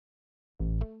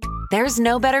There's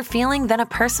no better feeling than a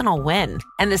personal win,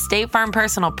 and the State Farm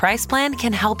Personal Price Plan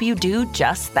can help you do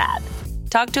just that.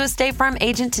 Talk to a State Farm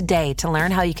agent today to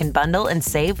learn how you can bundle and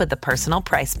save with the Personal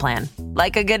Price Plan.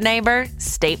 Like a good neighbor,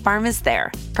 State Farm is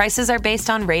there. Prices are based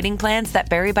on rating plans that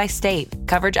vary by state.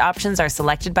 Coverage options are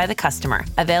selected by the customer.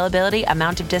 Availability,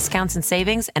 amount of discounts and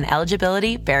savings, and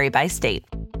eligibility vary by state.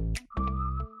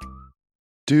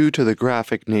 Due to the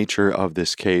graphic nature of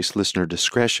this case, listener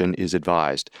discretion is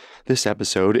advised. This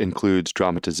episode includes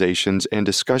dramatizations and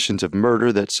discussions of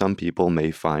murder that some people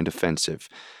may find offensive.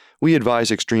 We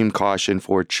advise extreme caution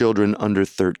for children under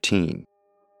 13.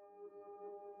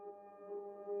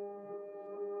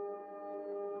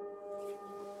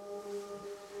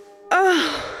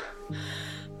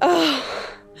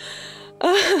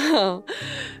 Oh,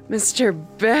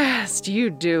 Mr. Best, you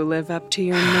do live up to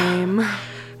your name.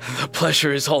 The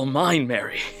pleasure is all mine,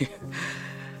 Mary.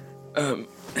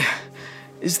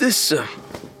 Does this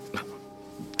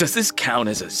count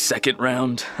as a second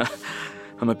round?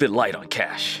 I'm a bit light on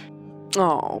cash.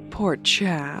 Oh, poor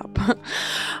chap.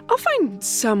 I'll find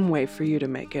some way for you to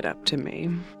make it up to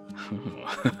me.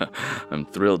 I'm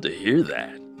thrilled to hear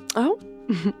that. Oh,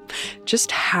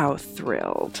 just how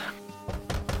thrilled.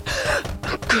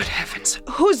 Good heavens,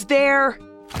 who's there?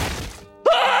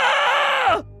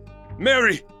 Ah!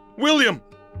 Mary! William!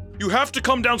 You have to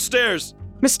come downstairs!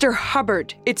 Mr.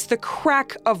 Hubbard, it's the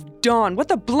crack of dawn. What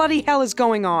the bloody hell is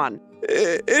going on?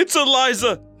 It's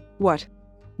Eliza! What?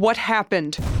 What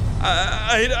happened?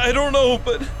 I don't know,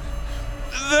 but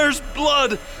there's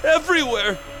blood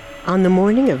everywhere. On the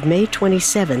morning of May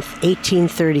 27th,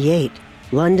 1838,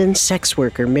 London sex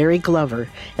worker Mary Glover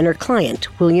and her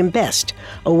client, William Best,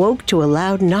 awoke to a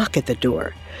loud knock at the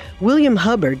door. William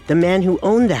Hubbard, the man who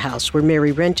owned the house where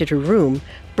Mary rented her room,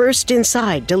 burst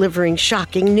inside, delivering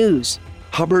shocking news.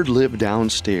 Hubbard lived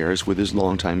downstairs with his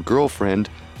longtime girlfriend,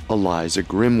 Eliza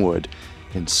Grimwood,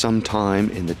 and sometime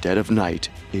in the dead of night,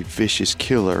 a vicious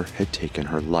killer had taken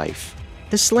her life.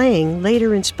 The slaying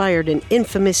later inspired an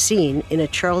infamous scene in a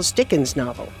Charles Dickens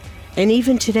novel. And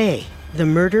even today, the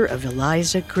murder of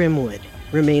Eliza Grimwood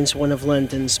remains one of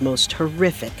London's most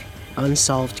horrific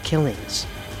unsolved killings.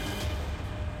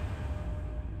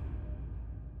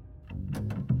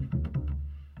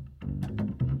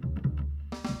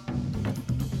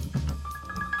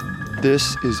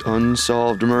 This is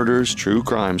Unsolved Murders True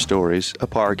Crime Stories, a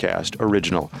Parcast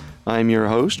original. I'm your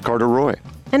host, Carter Roy.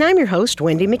 And I'm your host,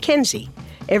 Wendy McKenzie.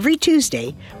 Every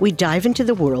Tuesday, we dive into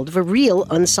the world of a real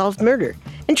unsolved murder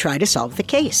and try to solve the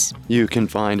case. You can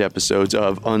find episodes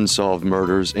of Unsolved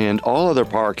Murders and all other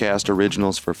Parcast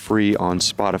originals for free on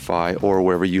Spotify or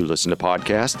wherever you listen to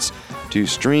podcasts. To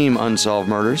stream Unsolved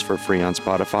Murders for free on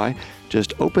Spotify,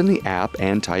 just open the app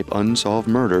and type Unsolved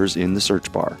Murders in the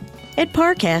search bar. At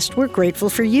Parcast, we're grateful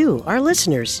for you, our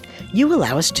listeners. You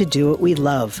allow us to do what we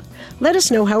love. Let us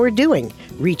know how we're doing.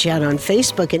 Reach out on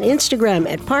Facebook and Instagram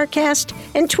at Parcast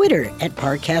and Twitter at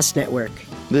Parcast Network.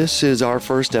 This is our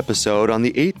first episode on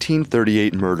the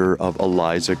 1838 murder of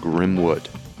Eliza Grimwood.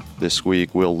 This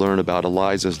week, we'll learn about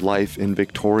Eliza's life in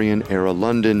Victorian-era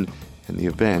London and the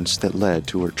events that led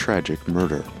to her tragic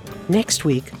murder. Next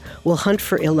week, we'll hunt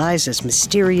for Eliza's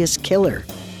mysterious killer.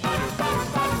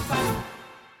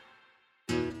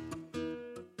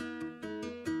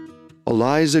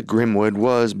 Eliza Grimwood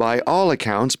was, by all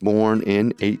accounts, born in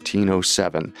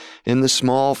 1807 in the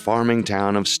small farming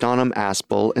town of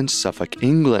Stonham-Aspel in Suffolk,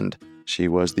 England. She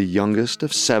was the youngest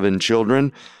of 7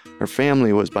 children. Her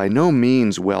family was by no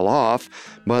means well off,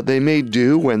 but they made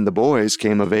do when the boys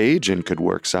came of age and could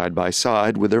work side by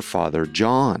side with their father,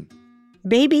 John.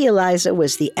 Baby Eliza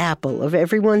was the apple of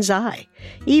everyone's eye.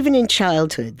 Even in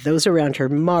childhood, those around her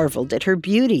marveled at her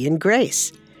beauty and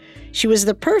grace. She was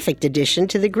the perfect addition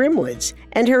to the Grimwoods,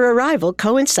 and her arrival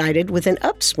coincided with an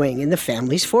upswing in the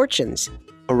family's fortunes.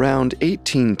 Around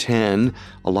 1810,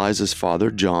 Eliza's father,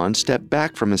 John, stepped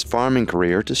back from his farming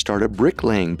career to start a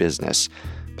bricklaying business,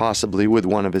 possibly with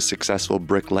one of his successful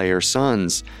bricklayer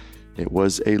sons. It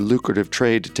was a lucrative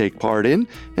trade to take part in,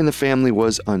 and the family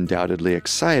was undoubtedly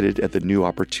excited at the new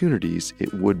opportunities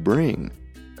it would bring.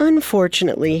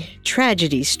 Unfortunately,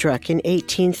 tragedy struck in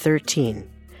 1813.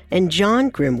 And John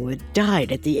Grimwood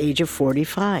died at the age of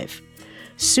 45.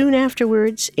 Soon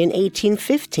afterwards, in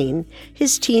 1815,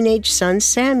 his teenage son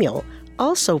Samuel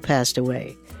also passed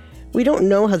away. We don't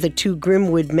know how the 2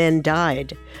 Grimwood men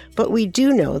died, but we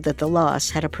do know that the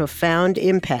loss had a profound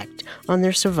impact on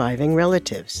their surviving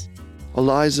relatives.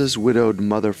 Eliza's widowed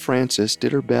mother, Frances,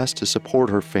 did her best to support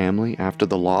her family after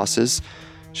the losses.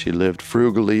 She lived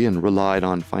frugally and relied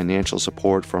on financial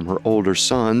support from her older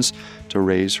sons to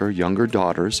raise her younger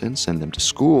daughters and send them to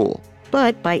school.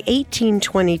 But by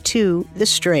 1822, the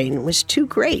strain was too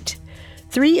great.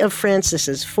 3 of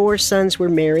Francis's 4 sons were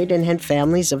married and had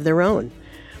families of their own,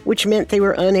 which meant they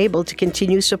were unable to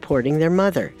continue supporting their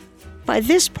mother. By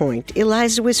this point,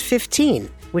 Eliza was 15,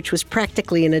 which was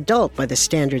practically an adult by the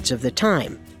standards of the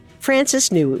time.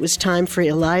 Francis knew it was time for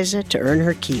Eliza to earn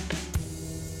her keep.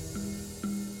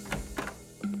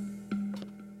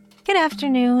 Good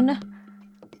afternoon.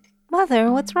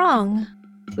 Mother, what's wrong?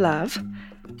 Love,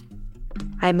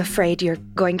 I'm afraid you're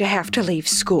going to have to leave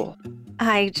school.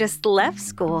 I just left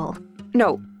school.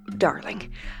 No,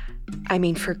 darling. I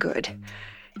mean for good.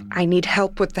 I need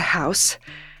help with the house,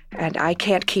 and I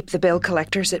can't keep the bill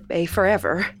collectors at bay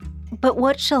forever. But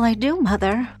what shall I do,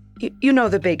 Mother? You know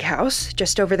the big house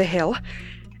just over the hill.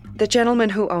 The gentleman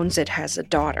who owns it has a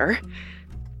daughter.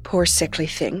 Poor sickly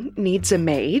thing, needs a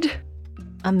maid.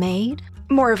 A maid?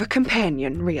 More of a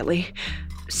companion, really.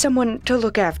 Someone to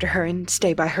look after her and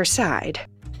stay by her side.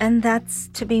 And that's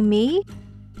to be me?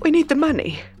 We need the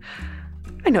money.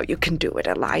 I know you can do it,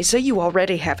 Eliza. You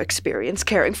already have experience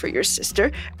caring for your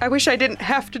sister. I wish I didn't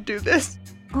have to do this.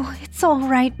 Oh, it's all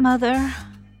right, Mother.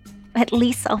 At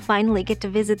least I'll finally get to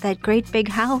visit that great big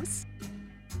house.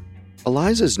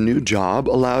 Eliza's new job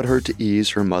allowed her to ease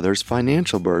her mother's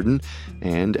financial burden,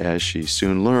 and as she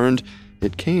soon learned,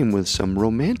 it came with some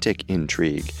romantic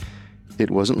intrigue. It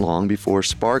wasn't long before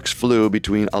sparks flew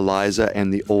between Eliza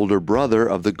and the older brother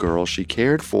of the girl she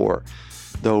cared for.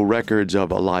 Though records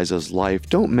of Eliza's life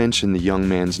don't mention the young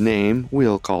man's name,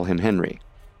 we'll call him Henry.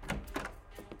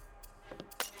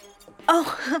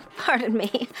 Oh, pardon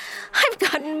me. I've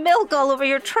gotten milk all over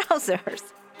your trousers.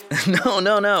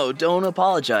 No, don't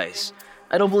apologize.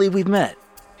 I don't believe we've met.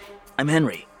 I'm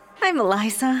Henry. I'm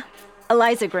Eliza.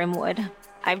 Eliza Grimwood.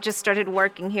 I've just started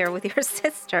working here with your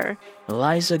sister.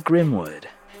 Eliza Grimwood.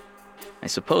 I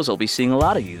suppose I'll be seeing a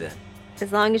lot of you then.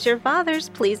 As long as your father's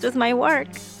pleased with my work.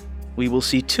 We will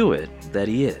see to it that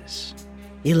he is.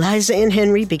 Eliza and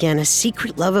Henry began a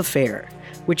secret love affair,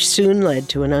 which soon led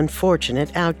to an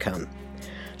unfortunate outcome.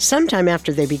 Sometime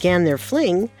after they began their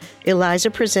fling, Eliza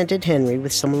presented Henry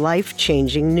with some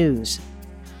life-changing news.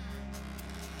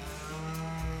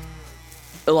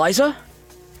 Eliza?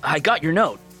 I got your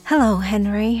note. Hello,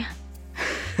 Henry.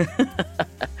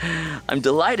 I'm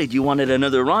delighted you wanted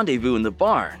another rendezvous in the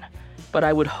barn, but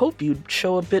I would hope you'd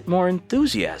show a bit more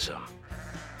enthusiasm.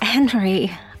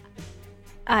 Henry,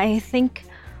 I think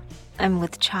I'm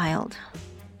with child.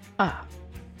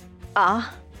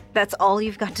 That's all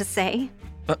you've got to say?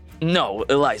 No,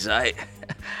 Eliza,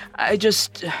 I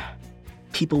just...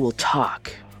 People will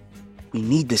talk. We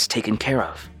need this taken care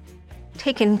of.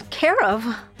 Taken care of?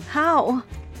 How?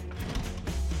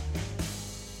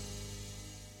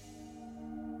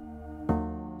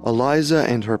 Eliza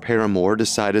and her paramour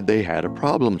decided they had a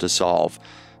problem to solve,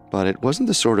 but it wasn't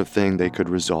the sort of thing they could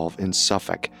resolve in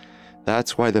Suffolk.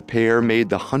 That's why the pair made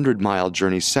the 100-mile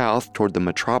journey south toward the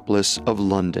metropolis of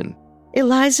London.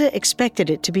 Eliza expected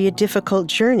it to be a difficult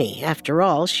journey. After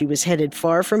all, she was headed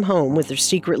far from home with her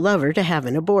secret lover to have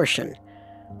an abortion.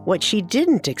 What she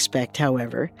didn't expect,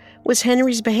 however, was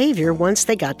Henry's behavior once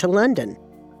they got to London.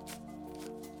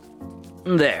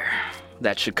 There.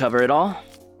 That should cover it all.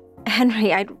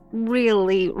 Henry, I'd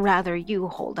really rather you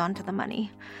hold on to the money.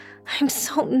 I'm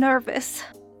so nervous.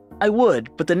 I would,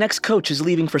 but the next coach is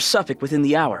leaving for Suffolk within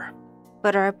the hour.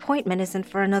 But our appointment isn't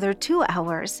for another 2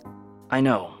 hours. I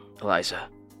know, Eliza.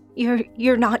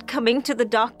 You're not coming to the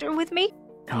doctor with me?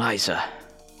 Eliza,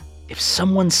 if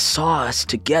someone saw us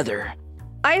together...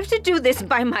 I have to do this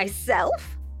by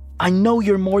myself? I know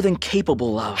you're more than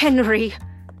capable of... Henry,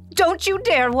 don't you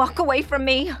dare walk away from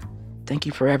me. Thank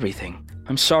you for everything.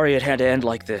 I'm sorry it had to end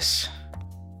like this.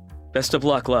 Best of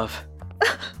luck, love.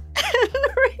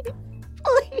 Henry,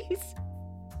 please,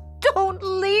 don't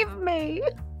leave me.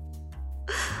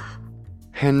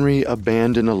 Henry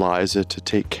abandoned Eliza to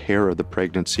take care of the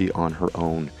pregnancy on her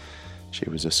own. She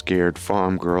was a scared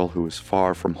farm girl who was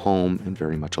far from home and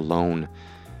very much alone.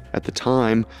 At the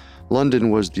time, London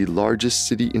was the largest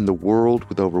city in the world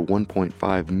with over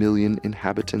 1.5 million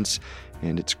inhabitants,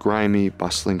 and its grimy,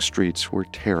 bustling streets were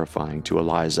terrifying to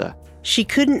Eliza. She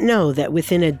couldn't know that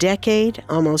within a decade,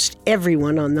 almost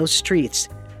everyone on those streets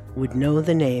would know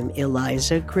the name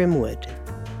Eliza Grimwood.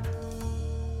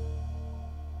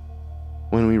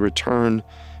 When we return,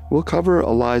 we'll cover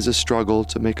Eliza's struggle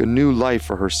to make a new life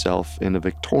for herself in a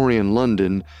Victorian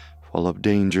London full of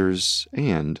dangers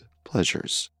and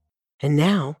pleasures. And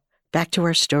now, back to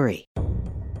our story.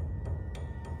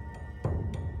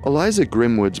 Eliza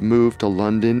Grimwood's move to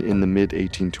London in the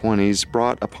mid-1820s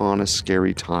brought upon a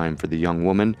scary time for the young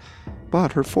woman,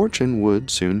 but her fortune would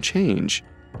soon change.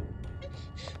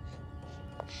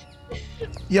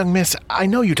 Young miss, I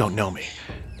know you don't know me,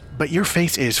 but your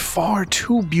face is far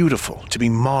too beautiful to be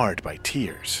marred by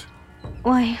tears.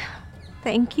 Why,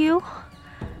 thank you.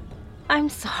 I'm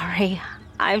sorry.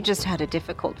 I've just had a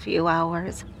difficult few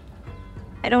hours.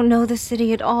 I don't know the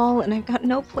city at all, and I've got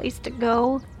no place to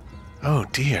go. Oh,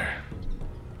 dear.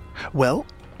 Well,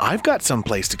 I've got some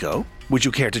place to go. Would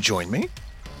you care to join me?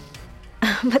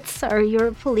 But sir, you're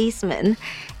a policeman.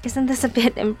 Isn't this a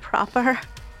bit improper?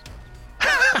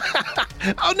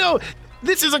 Oh, no!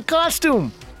 This is a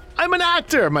costume! I'm an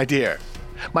actor, my dear.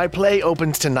 My play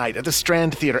opens tonight at the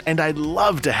Strand Theater, and I'd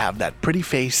love to have that pretty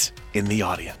face in the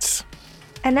audience.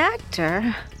 An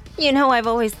actor? You know, I've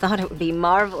always thought it would be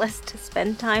marvelous to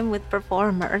spend time with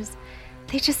performers.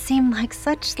 They just seem like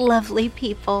such lovely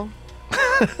people.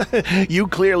 You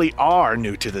clearly are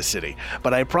new to the city,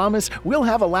 but I promise we'll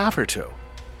have a laugh or two.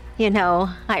 You know,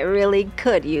 I really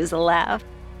could use a laugh.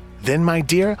 Then, my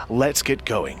dear, let's get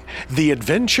going. The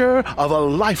adventure of a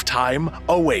lifetime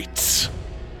awaits.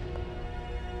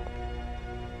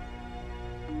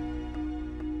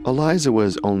 Eliza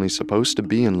was only supposed to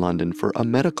be in London for a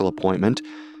medical appointment,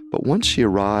 but once she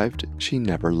arrived, she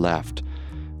never left.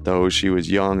 Though she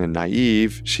was young and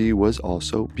naive, she was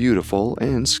also beautiful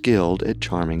and skilled at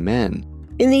charming men.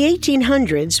 In the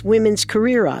 1800s, women's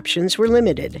career options were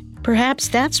limited. Perhaps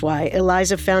that's why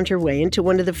Eliza found her way into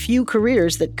one of the few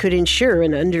careers that could ensure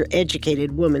an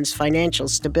undereducated woman's financial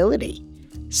stability: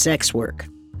 sex work.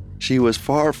 She was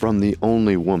far from the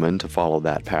only woman to follow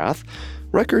that path.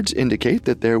 Records indicate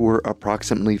that there were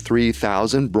approximately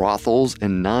 3,000 brothels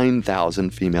and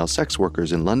 9,000 female sex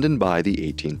workers in London by the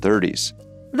 1830s.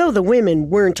 Though the women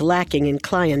weren't lacking in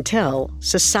clientele,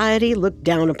 society looked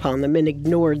down upon them and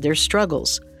ignored their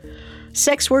struggles.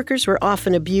 Sex workers were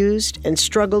often abused and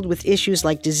struggled with issues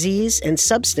like disease and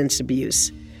substance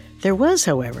abuse. There was,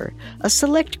 however, a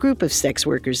select group of sex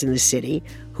workers in the city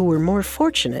who were more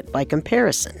fortunate by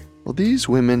comparison. Well, these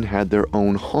women had their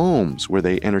own homes where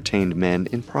they entertained men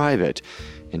in private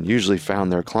and usually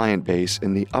found their client base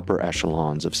in the upper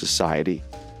echelons of society.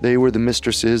 They were the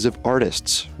mistresses of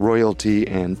artists, royalty,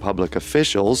 and public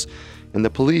officials, and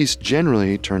the police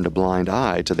generally turned a blind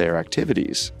eye to their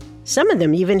activities. Some of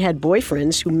them even had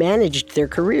boyfriends who managed their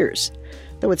careers,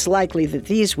 though it's likely that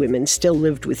these women still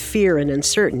lived with fear and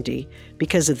uncertainty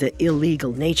because of the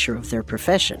illegal nature of their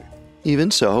profession.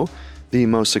 Even so, the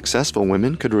most successful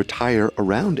women could retire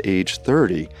around age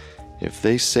 30. If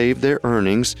they saved their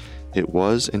earnings, it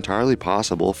was entirely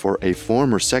possible for a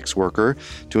former sex worker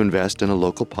to invest in a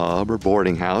local pub or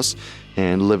boarding house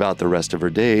and live out the rest of her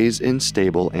days in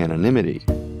stable anonymity.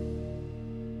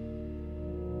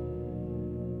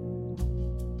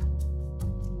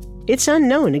 It's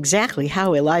unknown exactly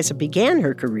how Eliza began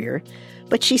her career,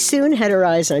 but she soon had her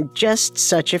eyes on just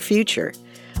such a future.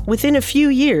 Within a few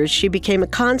years, she became a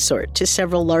consort to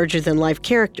several larger-than-life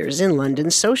characters in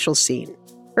London's social scene.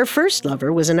 Her first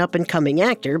lover was an up-and-coming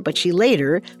actor, but she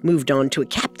later moved on to a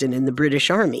captain in the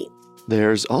British Army.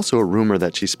 There's also a rumor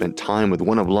that she spent time with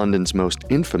one of London's most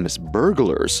infamous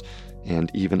burglars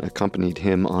and even accompanied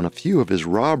him on a few of his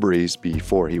robberies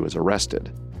before he was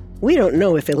arrested. We don't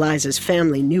know if Eliza's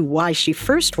family knew why she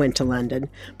first went to London,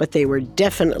 but they were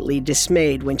definitely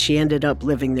dismayed when she ended up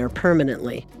living there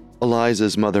permanently.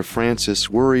 Eliza's mother, Frances,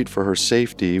 worried for her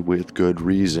safety with good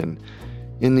reason.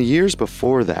 In the years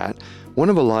before that, one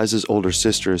of Eliza's older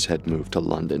sisters had moved to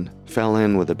London, fell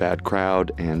in with a bad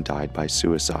crowd, and died by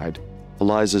suicide.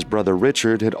 Eliza's brother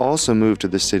Richard had also moved to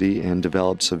the city and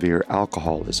developed severe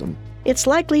alcoholism. It's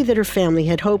likely that her family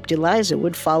had hoped Eliza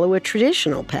would follow a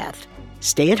traditional path: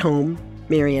 stay at home,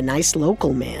 marry a nice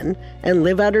local man, and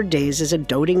live out her days as a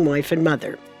doting wife and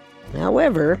mother.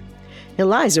 However,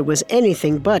 Eliza was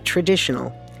anything but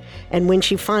traditional, and when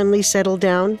she finally settled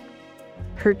down,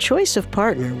 her choice of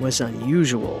partner was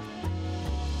unusual.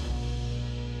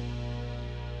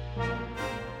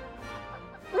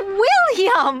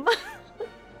 William!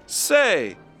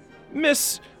 Say,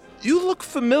 miss, you look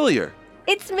familiar.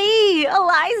 It's me,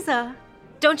 Eliza.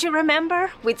 Don't you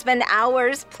remember? We'd spend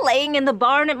hours playing in the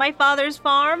barn at my father's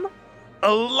farm.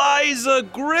 Eliza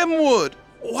Grimwood!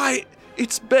 Why,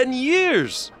 it's been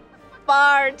years.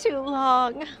 Far too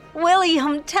long.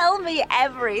 William, tell me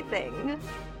everything.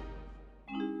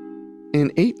 In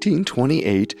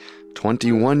 1828,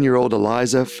 21-year-old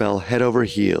Eliza fell head over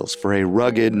heels for a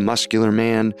rugged, muscular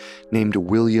man named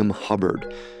William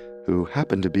Hubbard, who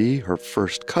happened to be her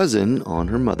first cousin on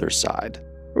her mother's side.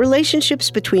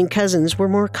 Relationships between cousins were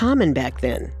more common back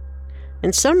then,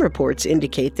 and some reports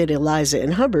indicate that Eliza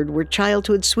and Hubbard were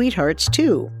childhood sweethearts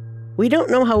too. We don't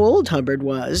know how old Hubbard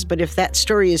was, but if that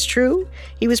story is true,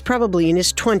 he was probably in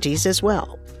his 20s as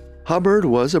well. Hubbard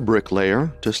was a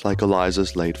bricklayer, just like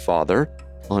Eliza's late father.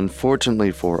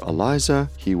 Unfortunately for Eliza,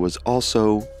 he was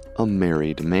also a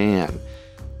married man.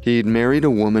 He'd married a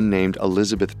woman named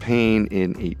Elizabeth Payne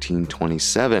in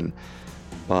 1827.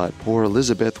 But poor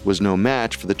Elizabeth was no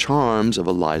match for the charms of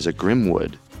Eliza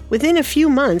Grimwood. Within a few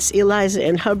months, Eliza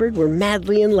and Hubbard were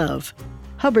madly in love.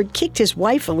 Hubbard kicked his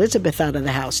wife Elizabeth out of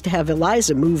the house to have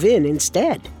Eliza move in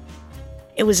instead.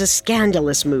 It was a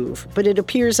scandalous move, but it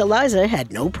appears Eliza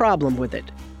had no problem with it.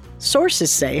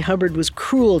 Sources say Hubbard was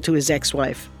cruel to his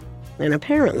ex-wife, and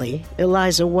apparently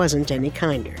Eliza wasn't any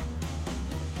kinder.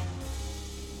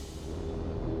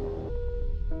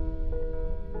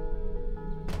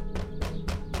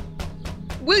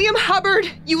 William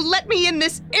Hubbard, you let me in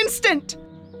this instant!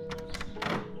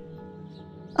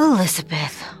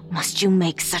 Elizabeth, must you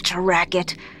make such a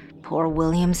racket? Poor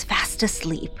William's fast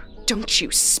asleep. Don't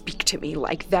you speak to me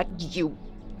like that, you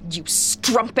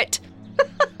strumpet!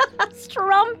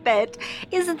 Strumpet?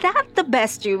 Is that the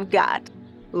best you've got?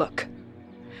 Look,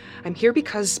 I'm here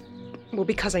because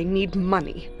I need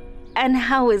money. And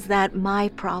how is that my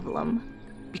problem?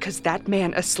 Because that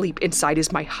man asleep inside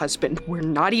is my husband. We're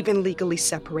not even legally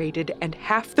separated, and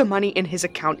half the money in his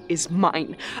account is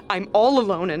mine. I'm all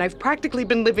alone, and I've practically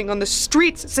been living on the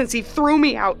streets since he threw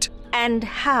me out. And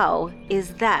how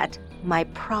is that my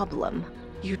problem?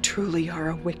 You truly are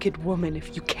a wicked woman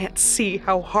if you can't see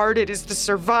how hard it is to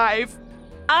survive.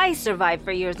 I survived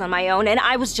for years on my own, and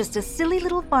I was just a silly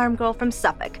little farm girl from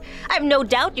Suffolk. I've no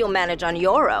doubt you'll manage on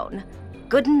your own.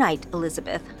 Good night,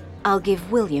 Elizabeth. I'll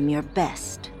give William your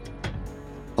best.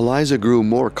 Eliza grew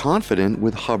more confident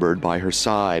with Hubbard by her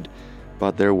side,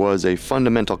 but there was a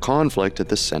fundamental conflict at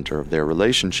the center of their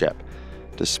relationship.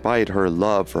 Despite her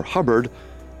love for Hubbard,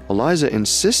 Eliza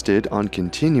insisted on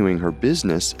continuing her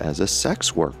business as a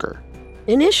sex worker.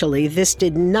 Initially, this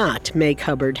did not make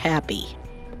Hubbard happy.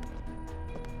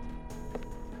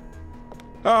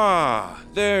 Ah,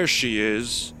 there she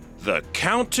is. The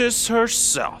Countess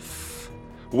herself.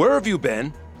 Where have you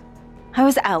been? I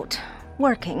was out,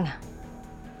 working.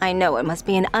 I know it must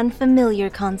be an unfamiliar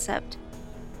concept.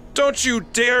 Don't you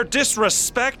dare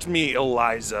disrespect me,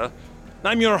 Eliza.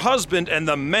 I'm your husband and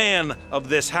the man of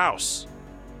this house.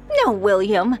 No,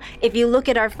 William. If you look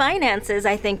at our finances,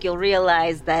 I think you'll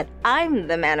realize that I'm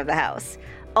the man of the house.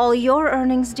 All your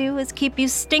earnings do is keep you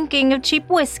stinking of cheap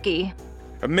whiskey.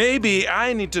 Maybe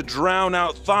I need to drown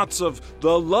out thoughts of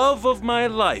the love of my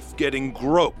life getting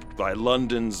groped by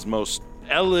London's most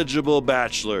eligible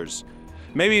bachelors.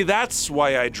 Maybe that's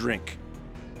why I drink.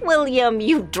 William,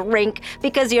 you drink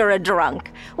because you're a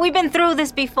drunk. We've been through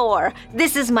this before.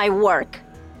 This is my work.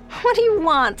 What do you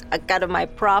want? A cut of my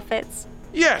profits?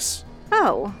 Yes.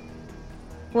 Oh.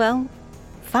 Well,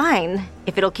 fine,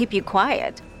 if it'll keep you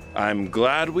quiet. I'm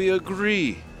glad we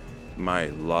agree, my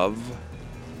love.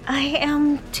 I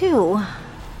am too.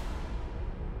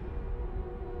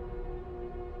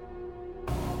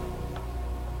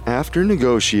 After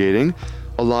negotiating,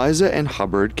 Eliza and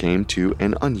Hubbard came to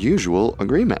an unusual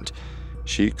agreement.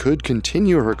 She could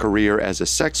continue her career as a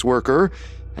sex worker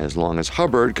as long as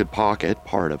Hubbard could pocket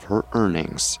part of her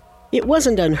earnings. It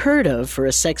wasn't unheard of for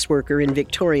a sex worker in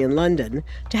Victorian London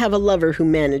to have a lover who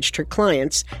managed her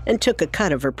clients and took a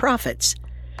cut of her profits.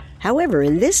 However,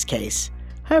 in this case,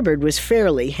 Hubbard was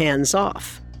fairly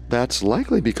hands-off. That's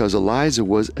likely because Eliza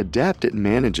was adept at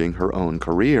managing her own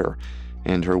career,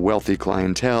 and her wealthy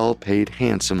clientele paid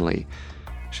handsomely.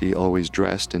 She always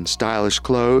dressed in stylish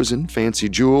clothes and fancy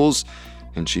jewels,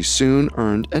 and she soon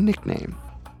earned a nickname,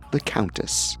 the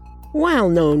Countess. While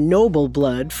no noble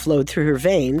blood flowed through her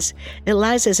veins,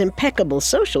 Eliza's impeccable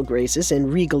social graces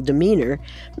and regal demeanor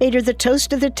made her the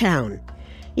toast of the town.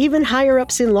 Even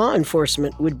higher-ups in law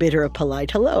enforcement would bid her a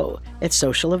polite hello at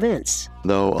social events.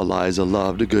 Though Eliza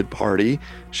loved a good party,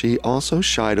 she also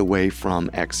shied away from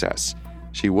excess.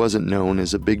 She wasn't known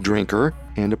as a big drinker,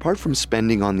 and apart from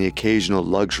spending on the occasional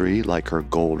luxury like her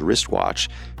gold wristwatch,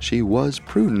 she was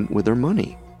prudent with her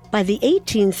money. By the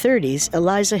 1830s,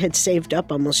 Eliza had saved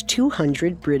up almost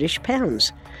 200 British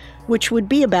pounds, which would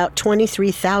be about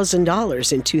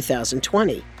 $23,000 in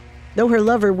 2020. Though her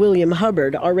lover William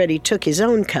Hubbard already took his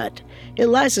own cut,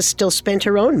 Eliza still spent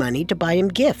her own money to buy him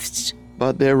gifts.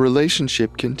 But their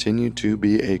relationship continued to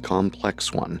be a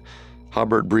complex one.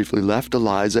 Hubbard briefly left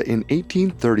Eliza in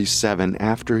 1837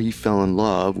 after he fell in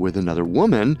love with another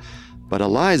woman, but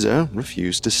Eliza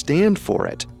refused to stand for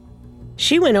it.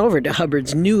 She went over to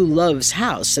Hubbard's new love's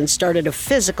house and started a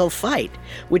physical fight,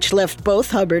 which left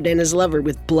both Hubbard and his lover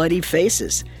with bloody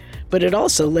faces. But it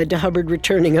also led to Hubbard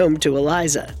returning home to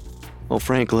Eliza. Well,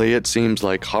 frankly, it seems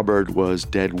like Hubbard was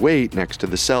dead weight next to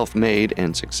the self-made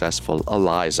and successful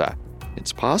Eliza.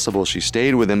 It's possible she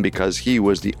stayed with him because he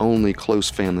was the only close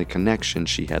family connection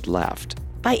she had left.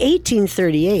 By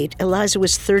 1838, Eliza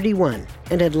was 31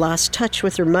 and had lost touch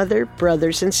with her mother,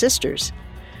 brothers, and sisters.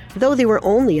 Though they were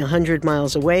only 100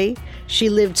 miles away, she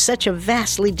lived such a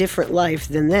vastly different life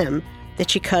than them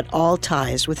that she cut all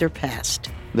ties with her past.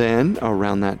 Then,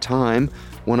 around that time,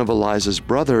 one of Eliza's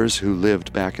brothers who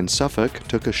lived back in Suffolk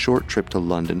took a short trip to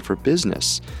London for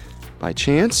business. By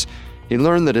chance, he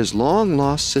learned that his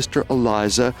long-lost sister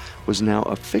Eliza was now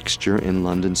a fixture in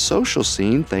London's social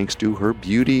scene thanks to her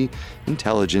beauty,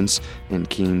 intelligence, and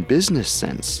keen business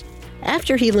sense.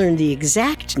 After he learned the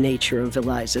exact nature of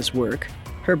Eliza's work,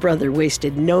 her brother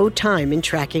wasted no time in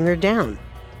tracking her down.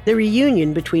 The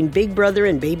reunion between big brother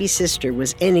and baby sister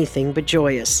was anything but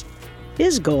joyous.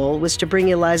 His goal was to bring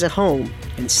Eliza home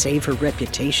and save her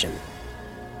reputation.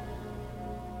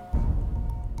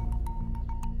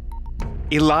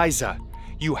 Eliza,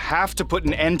 you have to put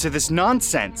an end to this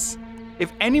nonsense.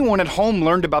 If anyone at home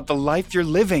learned about the life you're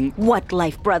living... What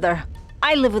life, brother?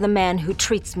 I live with a man who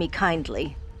treats me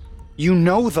kindly. You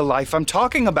know the life I'm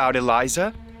talking about,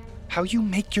 Eliza. How you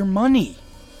make your money.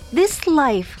 This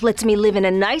life lets me live in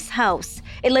a nice house.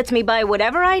 It lets me buy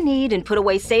whatever I need and put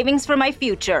away savings for my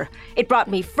future. It brought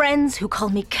me friends who call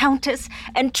me Countess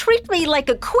and treat me like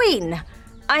a queen.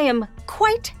 I am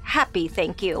quite happy,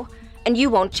 thank you. And you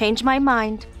won't change my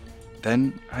mind.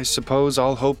 Then I suppose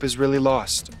all hope is really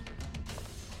lost.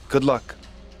 Good luck,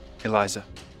 Eliza.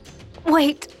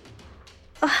 Wait.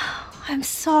 I'm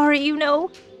sorry,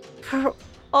 for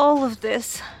all of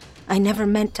this. I never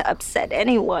meant to upset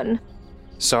anyone.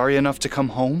 Sorry enough to come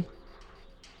home?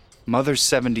 Mother's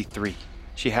 73.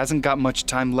 She hasn't got much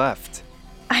time left.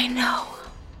 I know.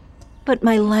 But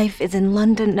my life is in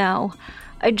London now.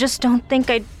 I just don't think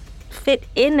I'd fit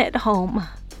in at home.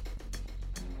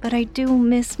 But I do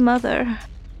miss Mother.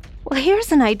 Well,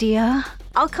 here's an idea.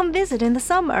 I'll come visit in the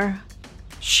summer.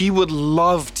 She would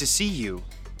love to see you.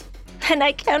 And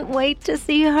I can't wait to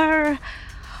see her.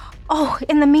 Oh,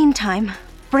 in the meantime,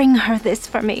 bring her this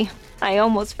for me. I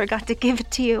almost forgot to give it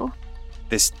to you.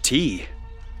 This tea?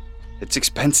 It's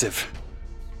expensive.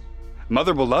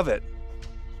 Mother will love it.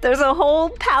 There's a whole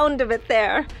pound of it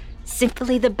there.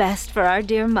 Simply the best for our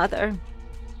dear Mother.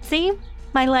 See?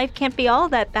 My life can't be all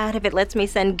that bad if it lets me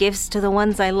send gifts to the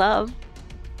ones I love.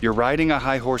 You're riding a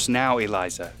high horse now,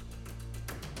 Eliza.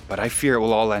 But I fear it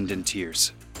will all end in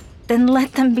tears. Then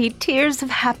let them be tears of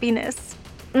happiness.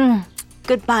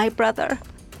 Goodbye, brother.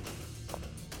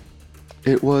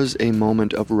 It was a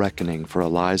moment of reckoning for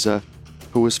Eliza,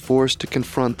 who was forced to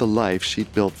confront the life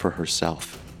she'd built for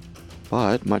herself.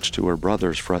 But, much to her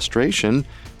brother's frustration,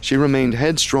 she remained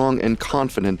headstrong and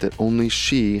confident that only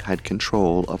she had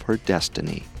control of her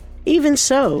destiny. Even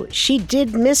so, she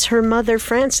did miss her mother,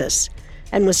 Frances,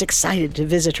 and was excited to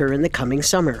visit her in the coming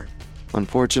summer.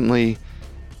 Unfortunately,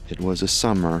 it was a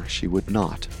summer she would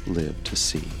not live to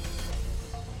see.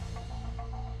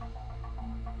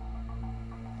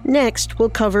 Next, we'll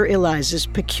cover Eliza's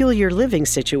peculiar living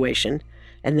situation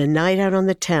and the night out on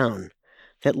the town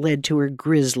that led to her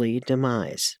grisly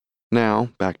demise. Now,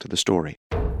 back to the story.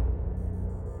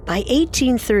 By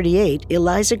 1838,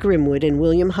 Eliza Grimwood and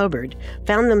William Hubbard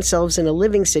found themselves in a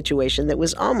living situation that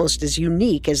was almost as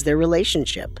unique as their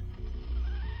relationship.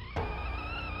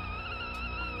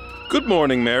 Good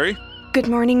morning, Mary. Good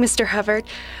morning, Mr. Hubbard.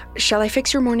 Shall I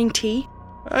fix your morning tea?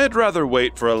 I'd rather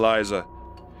wait for Eliza.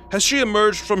 Has she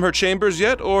emerged from her chambers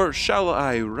yet, or shall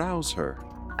I rouse her?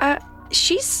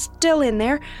 She's still in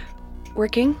there,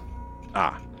 working.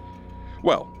 Ah.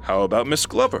 Well, how about Miss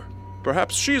Glover?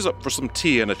 Perhaps she's up for some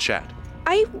tea and a chat.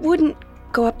 I wouldn't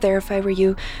go up there if I were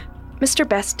you. Mr.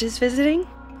 Best is visiting.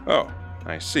 Oh,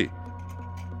 I see.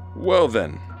 Well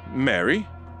then, Mary,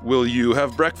 will you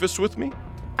have breakfast with me?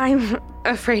 I'm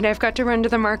afraid I've got to run to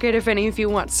the market if any of you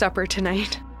want supper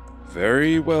tonight.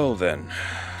 Very well then.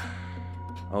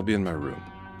 I'll be in my room.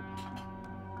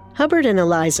 Hubbard and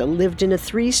Eliza lived in a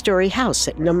 3-story house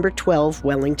at number 12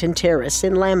 Wellington Terrace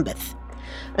in Lambeth,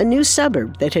 a new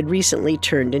suburb that had recently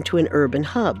turned into an urban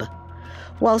hub.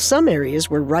 While some areas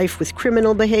were rife with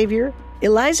criminal behavior,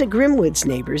 Eliza Grimwood's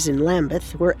neighbors in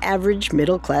Lambeth were average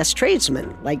middle-class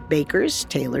tradesmen like bakers,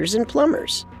 tailors, and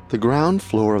plumbers. The ground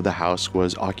floor of the house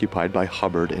was occupied by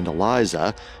Hubbard and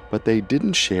Eliza, but they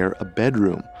didn't share a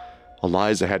bedroom.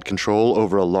 Eliza had control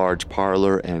over a large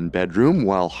parlor and bedroom,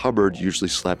 while Hubbard usually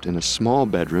slept in a small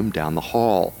bedroom down the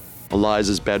hall.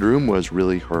 Eliza's bedroom was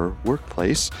really her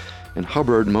workplace, and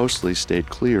Hubbard mostly stayed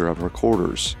clear of her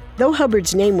quarters. Though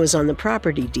Hubbard's name was on the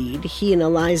property deed, he and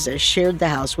Eliza shared the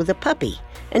house with a puppy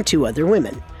and 2 other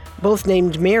women, both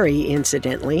named Mary,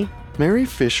 incidentally. Mary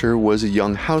Fisher was a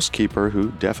young housekeeper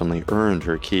who definitely earned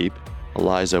her keep.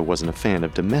 Eliza wasn't a fan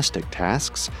of domestic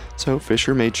tasks, so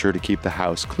Fisher made sure to keep the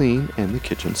house clean and the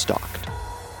kitchen stocked.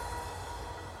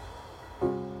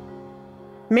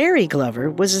 Mary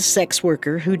Glover was a sex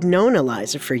worker who'd known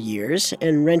Eliza for years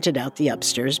and rented out the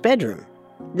upstairs bedroom.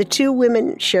 The two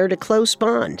women shared a close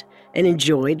bond and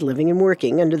enjoyed living and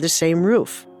working under the same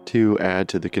roof. To add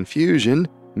to the confusion,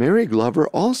 Mary Glover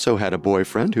also had a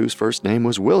boyfriend whose first name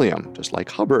was William, just like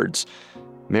Hubbard's.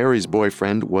 Mary's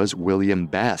boyfriend was William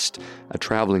Best, a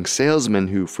traveling salesman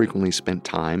who frequently spent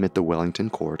time at the Wellington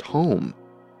Court home.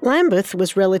 Lambeth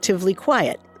was relatively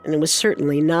quiet, and it was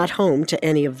certainly not home to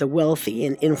any of the wealthy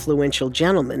and influential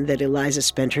gentlemen that Eliza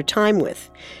spent her time with.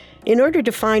 In order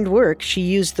to find work, she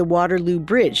used the Waterloo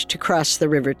Bridge to cross the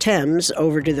River Thames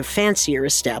over to the fancier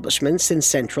establishments in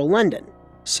central London.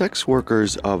 Sex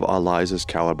workers of Eliza's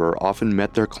caliber often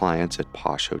met their clients at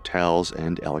posh hotels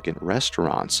and elegant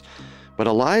restaurants, but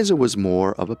Eliza was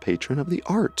more of a patron of the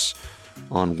arts.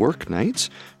 On work nights,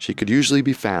 she could usually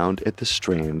be found at the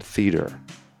Strand Theatre.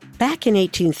 Back in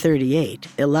 1838,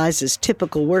 Eliza's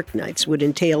typical work nights would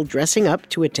entail dressing up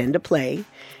to attend a play,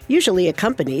 usually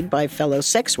accompanied by fellow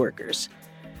sex workers.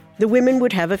 The women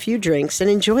would have a few drinks and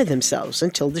enjoy themselves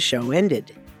until the show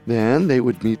ended. Then they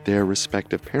would meet their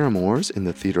respective paramours in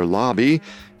the theater lobby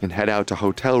and head out to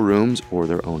hotel rooms or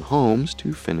their own homes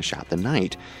to finish out the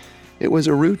night. It was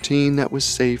a routine that was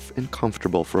safe and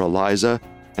comfortable for Eliza,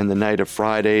 and the night of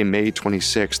Friday, May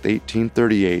 26,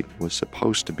 1838, was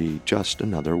supposed to be just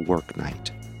another work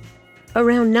night.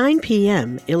 Around 9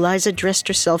 p.m., Eliza dressed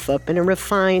herself up in a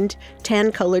refined,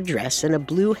 tan-colored dress and a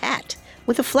blue hat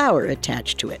with a flower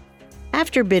attached to it.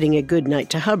 After bidding a good night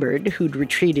to Hubbard, who'd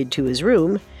retreated to his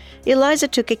room, Eliza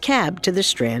took a cab to the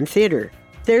Strand Theatre.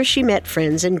 There she met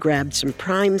friends and grabbed some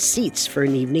prime seats for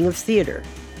an evening of theater.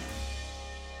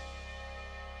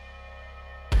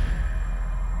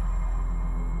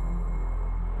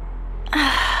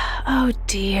 Oh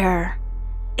dear.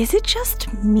 Is it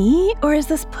just me, or is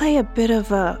this play a bit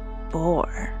of a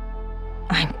bore?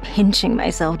 I'm pinching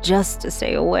myself just to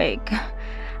stay awake.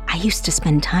 I used to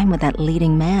spend time with that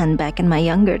leading man back in my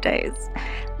younger days.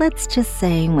 Let's just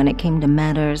say when it came to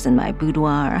matters in my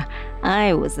boudoir,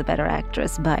 I was the better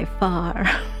actress by far.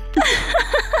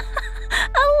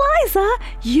 Eliza,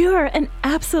 you're an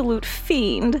absolute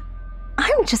fiend.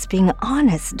 I'm just being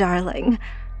honest, darling.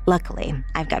 Luckily,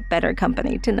 I've got better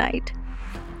company tonight.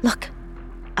 Look,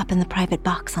 up in the private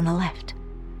box on the left.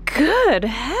 Good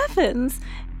heavens!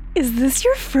 Is this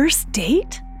your first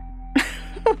date?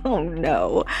 Oh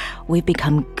no, we've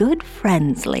become good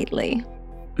friends lately.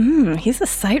 He's a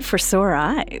sight for sore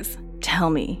eyes. Tell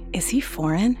me, is he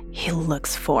foreign? He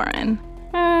looks foreign.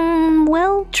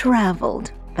 Well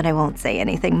traveled, but I won't say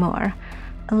anything more.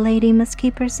 A lady must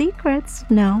keep her secrets,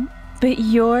 no? But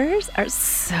yours are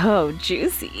so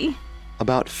juicy.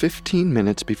 About 15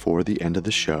 minutes before the end of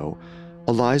the show,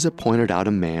 Eliza pointed out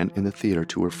a man in the theater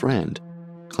to her friend,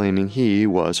 claiming he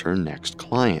was her next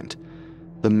client.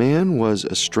 The man was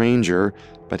a stranger,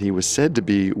 but he was said to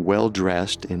be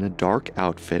well-dressed in a dark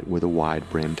outfit with a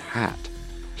wide-brimmed hat.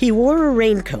 He wore a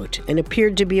raincoat and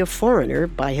appeared to be a foreigner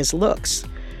by his looks.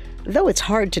 Though it's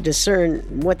hard to discern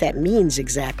what that means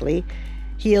exactly,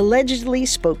 he allegedly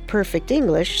spoke perfect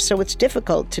English, so it's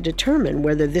difficult to determine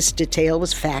whether this detail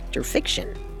was fact or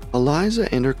fiction. Eliza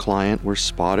and her client were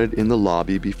spotted in the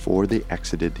lobby before they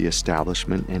exited the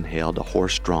establishment and hailed a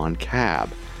horse-drawn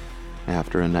cab.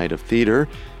 After a night of theater,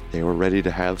 they were ready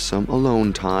to have some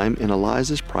alone time in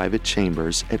Eliza's private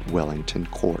chambers at Wellington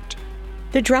Court.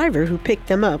 The driver who picked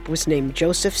them up was named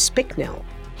Joseph Spicknell.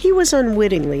 He was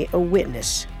unwittingly a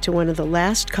witness to one of the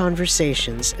last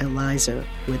conversations Eliza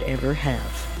would ever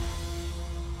have.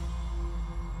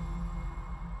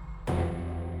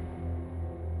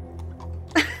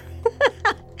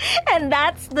 And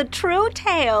that's the true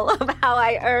tale of how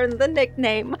I earned the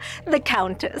nickname, the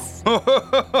Countess.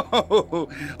 Oh,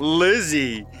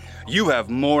 Lizzie, you have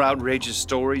more outrageous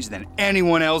stories than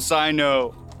anyone else I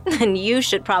know. And you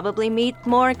should probably meet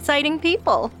more exciting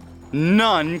people.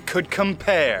 None could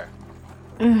compare.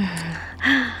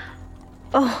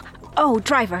 Oh,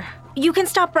 driver, you can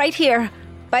stop right here,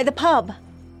 by the pub.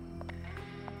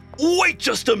 Wait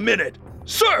just a minute!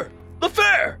 Sir, the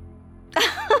fare!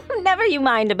 Never you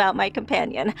mind about my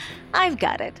companion. I've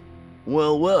got it.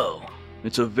 Well,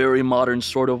 it's a very modern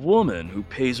sort of woman who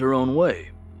pays her own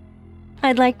way.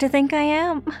 I'd like to think I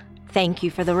am. Thank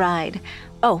you for the ride.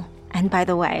 Oh, and by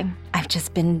the way, I've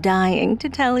just been dying to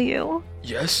tell you.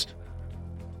 Yes?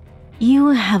 You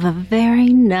have a very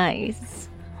nice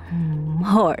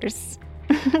horse.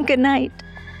 Good night.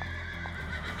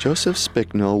 Joseph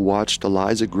Spicknell watched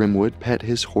Eliza Grimwood pet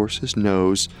his horse's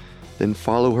nose, then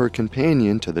follow her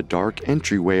companion to the dark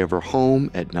entryway of her home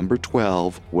at number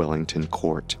 12 Wellington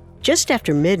Court. Just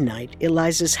after midnight,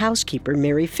 Eliza's housekeeper,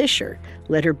 Mary Fisher,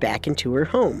 led her back into her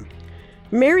home.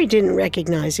 Mary didn't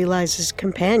recognize Eliza's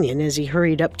companion as he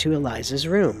hurried up to Eliza's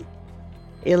room.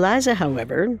 Eliza,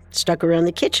 however, stuck around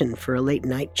the kitchen for a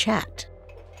late-night chat.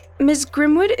 Ms.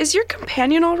 Grimwood, is your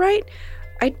companion all right?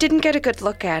 I didn't get a good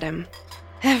look at him.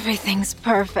 Everything's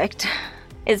perfect.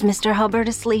 Is Mr. Hubbard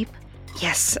asleep?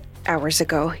 Yes, hours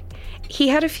ago. He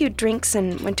had a few drinks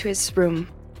and went to his room.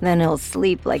 Then he'll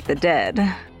sleep like the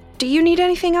dead. Do you need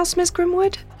anything else, Miss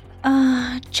Grimwood?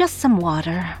 Just some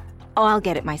water. Oh, I'll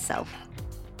get it myself.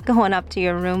 Going up to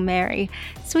your room, Mary.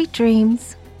 Sweet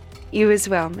dreams. You as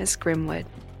well, Miss Grimwood.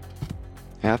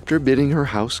 After bidding her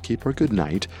housekeeper good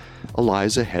night,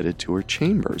 Eliza headed to her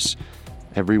chambers.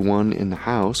 Everyone in the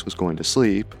house was going to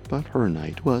sleep, but her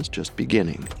night was just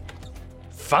beginning.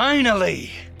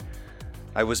 Finally!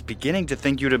 I was beginning to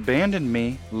think you'd abandoned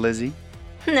me, Lizzie.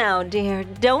 Now, dear,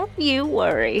 don't you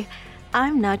worry.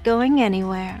 I'm not going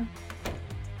anywhere.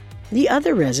 The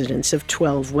other residents of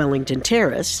 12 Wellington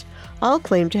Terrace all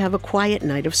claimed to have a quiet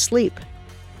night of sleep,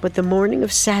 but the morning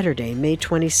of Saturday, May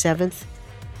 27th,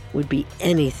 would be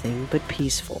anything but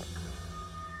peaceful.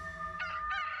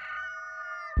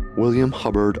 William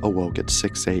Hubbard awoke at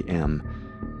 6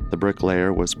 a.m. The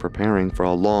bricklayer was preparing for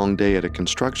a long day at a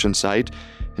construction site,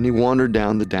 and he wandered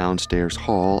down the downstairs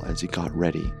hall as he got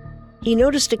ready. He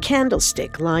noticed a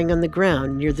candlestick lying on the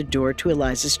ground near the door to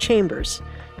Eliza's chambers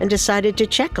and decided to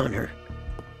check on her.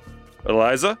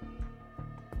 Eliza?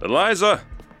 Eliza,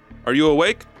 are you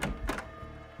awake?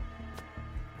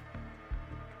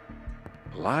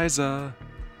 Eliza,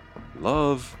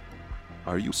 love,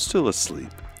 are you still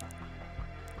asleep?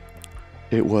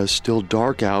 It was still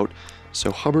dark out,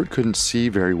 so Hubbard couldn't see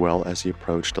very well as he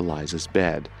approached Eliza's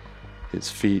bed.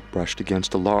 His feet brushed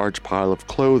against a large pile of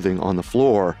clothing on the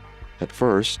floor. At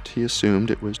first, he assumed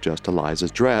it was just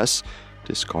Eliza's dress,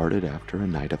 discarded after a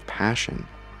night of passion.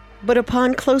 But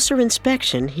upon closer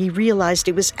inspection, he realized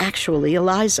it was actually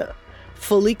Eliza,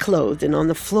 fully clothed and on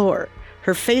the floor.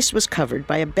 Her face was covered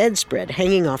by a bedspread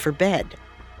hanging off her bed.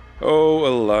 Oh,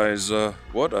 Eliza,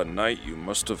 what a night you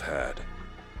must have had.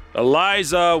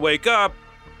 Eliza, wake up!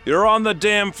 You're on the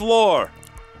damn floor!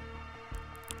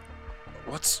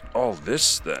 What's all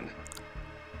this, then?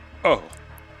 Oh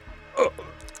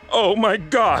my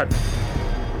God!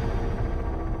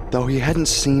 Though he hadn't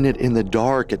seen it in the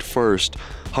dark at first,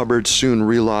 Hubbard soon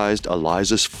realized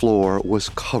Eliza's floor was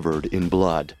covered in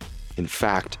blood. In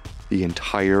fact, the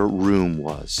entire room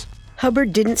was.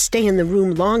 Hubbard didn't stay in the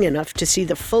room long enough to see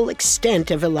the full extent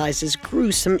of Eliza's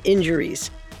gruesome injuries,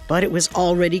 but it was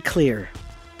already clear.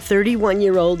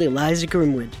 31-year-old Eliza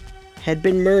Grimwood had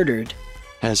been murdered.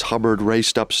 As Hubbard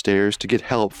raced upstairs to get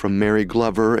help from Mary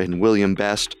Glover and William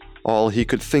Best, all he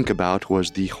could think about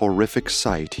was the horrific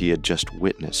sight he had just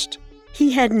witnessed.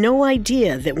 He had no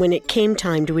idea that when it came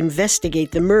time to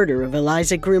investigate the murder of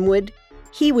Eliza Grimwood,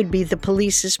 he would be the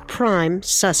police's prime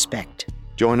suspect.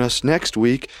 Join us next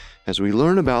week as we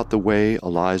learn about the way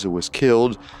Eliza was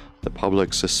killed, the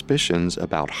public's suspicions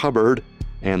about Hubbard,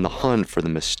 and the hunt for the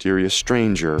mysterious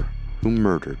stranger who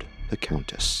murdered the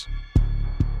Countess.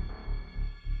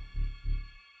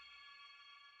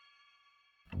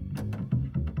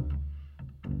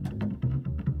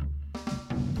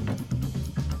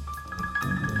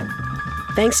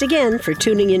 Thanks again for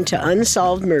tuning in to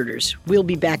Unsolved Murders. We'll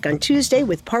be back on Tuesday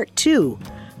with part 2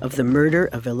 of the murder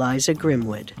of Eliza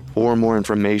Grimwood. For more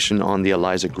information on the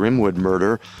Eliza Grimwood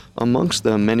murder, amongst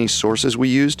the many sources we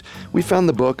used, we found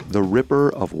the book The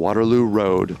Ripper of Waterloo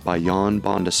Road by Jan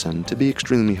Bondeson to be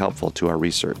extremely helpful to our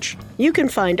research. You can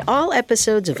find all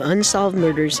episodes of Unsolved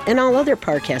Murders and all other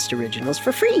Parcast originals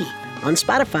for free on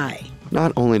Spotify.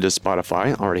 Not only does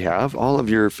Spotify already have all of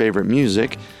your favorite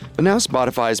music, but now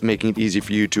Spotify is making it easy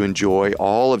for you to enjoy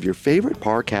all of your favorite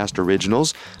Parcast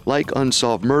originals, like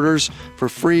Unsolved Murders, for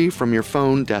free from your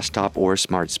phone, desktop, or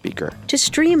smart speaker. To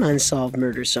stream Unsolved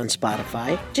Murders on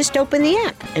Spotify, just open the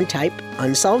app and type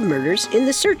Unsolved Murders in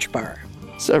the search bar.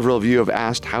 Several of you have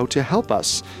asked how to help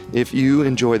us. If you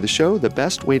enjoy the show, the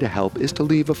best way to help is to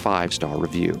leave a 5-star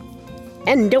review.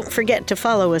 And don't forget to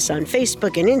follow us on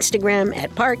Facebook and Instagram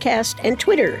at Parcast and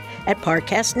Twitter at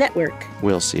Parcast Network.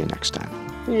 We'll see you next time.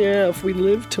 Yeah, if we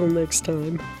live till next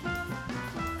time.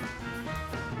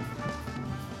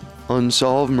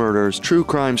 Unsolved Murders True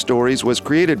Crime Stories was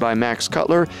created by Max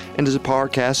Cutler and is a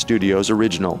Parcast Studios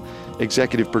original.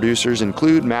 Executive producers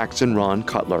include Max and Ron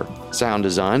Cutler. Sound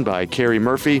design by Carrie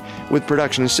Murphy, with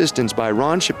production assistance by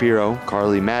Ron Shapiro,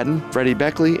 Carly Madden, Freddie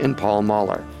Beckley, and Paul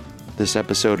Mahler. This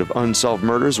episode of Unsolved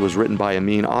Murders was written by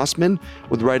Amin Osman,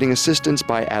 with writing assistance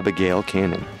by Abigail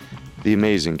Cannon. The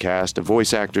amazing cast of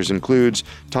voice actors includes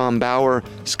Tom Bauer,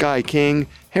 Sky King,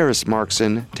 Harris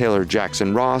Markson, Taylor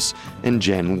Jackson Ross, and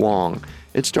Jen Wong.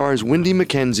 It stars Wendy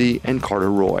McKenzie and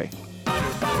Carter Roy.